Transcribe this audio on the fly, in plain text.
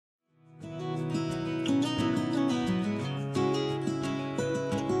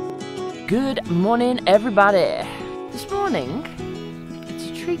Good morning, everybody. This morning, it's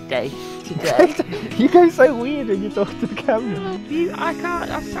a treat day today. You go so weird when you talk to the camera. I can't,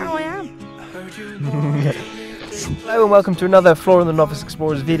 that's how I am. Hello and welcome to another Flora and the Novice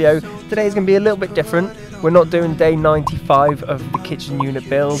Explorers video. Today is going to be a little bit different. We're not doing day 95 of the kitchen unit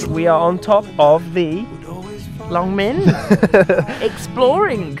build. We are on top of the Long Mynd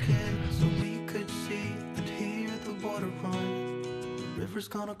exploring.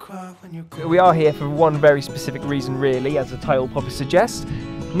 We are here for one very specific reason really, as the title probably suggests,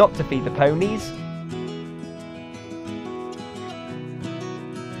 not to feed the ponies.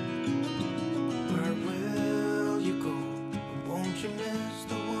 Where will you go? Won't you miss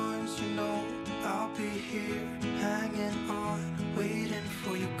the ones you know? I'll be here, hanging on, waiting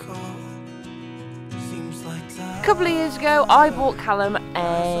for your call. Seems like A couple of years ago, I bought Callum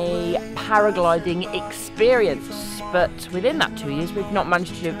a paragliding experience, but within that 2 years, we've not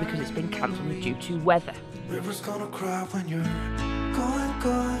managed to do it because it's been cancelled due to weather. river's gonna cry when you're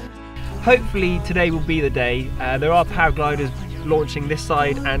gone. Hopefully today will be the day. There are paragliders launching this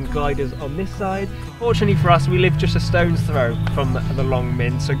side and gliders on this side. Fortunately for us, we live just a stone's throw from the Long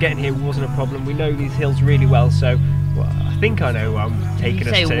Mynd, so getting here wasn't a problem. We know these hills really well, so I think I know where I'm taking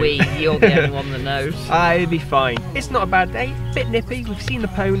us to. You say we, you're the only one that knows. It'll be fine. It's not a bad day, a bit nippy. We've seen the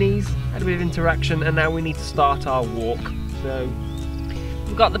ponies, had a bit of interaction, and now we need to start our walk. So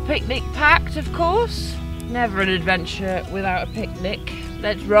We've got the picnic packed, of course. Never an adventure without a picnic.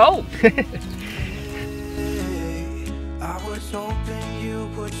 Let's roll. I was hoping you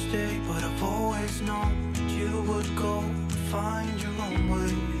would stay, but I've always known you would go and find your own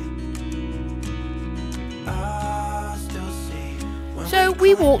way. I still see. So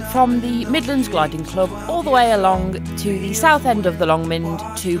we walked from the Midlands Gliding Club all the way along to the south end of the Long Mynd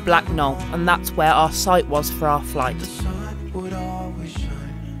to Black Knoll, and that's where our site was for our flight.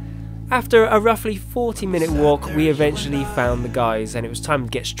 after a roughly 40-minute walk, we eventually found the guys, and it was time to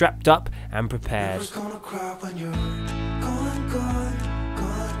get strapped up and prepared.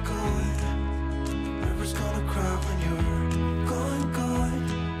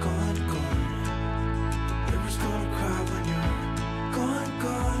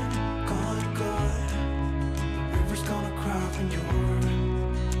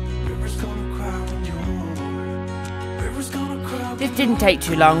 This didn't take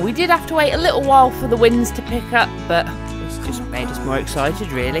too long. We did have to wait a little while for the winds to pick up, but it's just made us more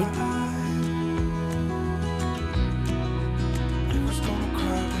excited, really.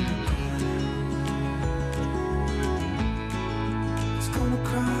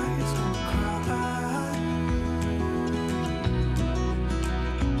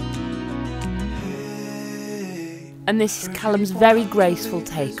 And this is Callum's very graceful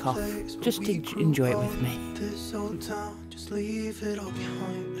takeoff. Just enjoy it with me. This old town, just leave it all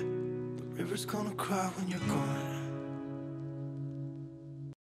behind. The river's gonna cry when you're gone.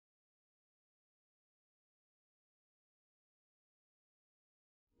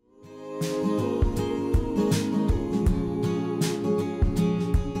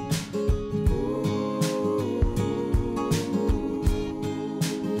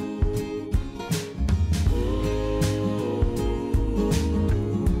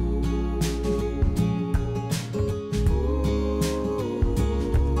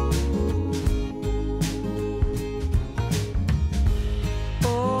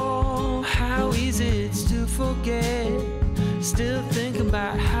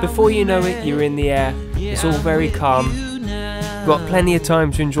 Before you know it, you're in the air. It's all very calm. You've got plenty of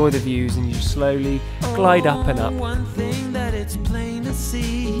time to enjoy the views, and you slowly glide up and up. One thing that it's plain to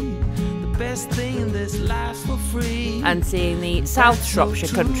see, the best thing in this life's for free. And seeing the South Shropshire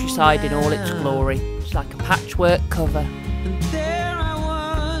countryside in all its glory. It's like a patchwork cover. And there I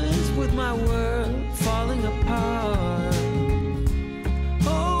was with my world falling apart,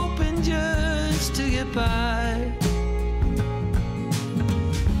 hoping just to get by.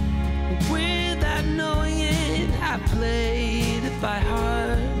 Without knowing it, I played it by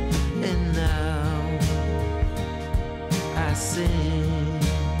heart, and now I sing.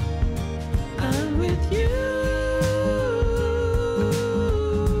 I'm with you.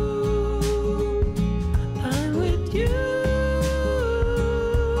 I'm with you.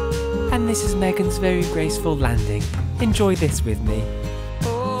 And this is Megan's very graceful landing. Enjoy this with me.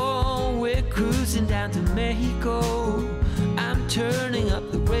 Oh, we're cruising down to Mexico. I'm turning up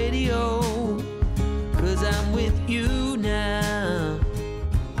the radio, 'cause I'm with you now.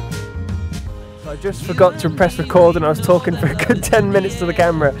 I just forgot to press record, and I was talking for a good 10 minutes to the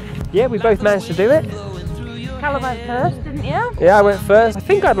camera. Yeah, we both managed to do it. Callum went first, didn't you? Yeah, I went first. I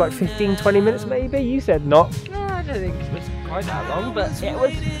think I had like 15-20 minutes maybe. You said not. No, I don't think it was quite that long, but it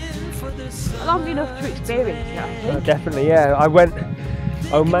was long enough to experience it, I think. Definitely, yeah. I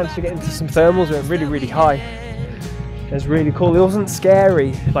managed to get into some thermals. We went really, really high. It was really cool. It wasn't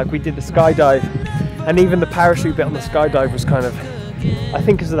scary, like we did the skydive, and even the parachute bit on the skydive was kind of, I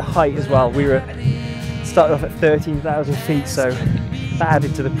think because of the height as well. We started off at 13,000 feet, so that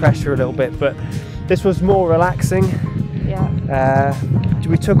added to the pressure a little bit, but this was more relaxing. Yeah.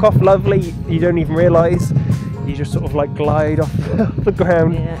 We took off lovely. You don't even realise. You just sort of like glide off the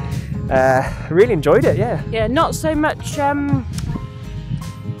ground. Yeah. Really enjoyed it, yeah. Yeah, not so much,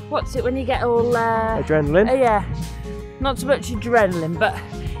 what's it when you get all... Adrenaline? Yeah, not so much adrenaline, but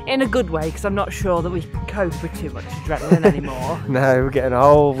in a good way, because I'm not sure that we can cope with too much adrenaline anymore. No, we're getting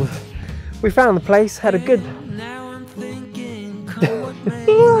old. We found the place, had a good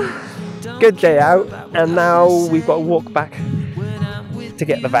good day out, and now we've got to walk back to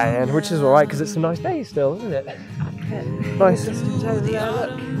get the van, which is alright because it's a nice day still, isn't it? Nice. It's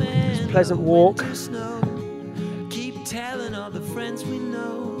a pleasant walk.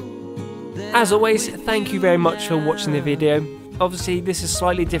 As always, thank you very much for watching the video. Obviously this is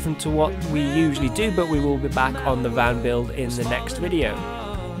slightly different to what we usually do, but we will be back on the van build in the next video.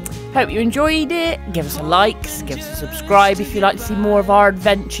 Hope you enjoyed it. Give us a like, give us a subscribe if you'd like to see more of our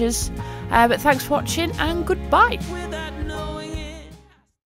adventures. But thanks for watching and goodbye.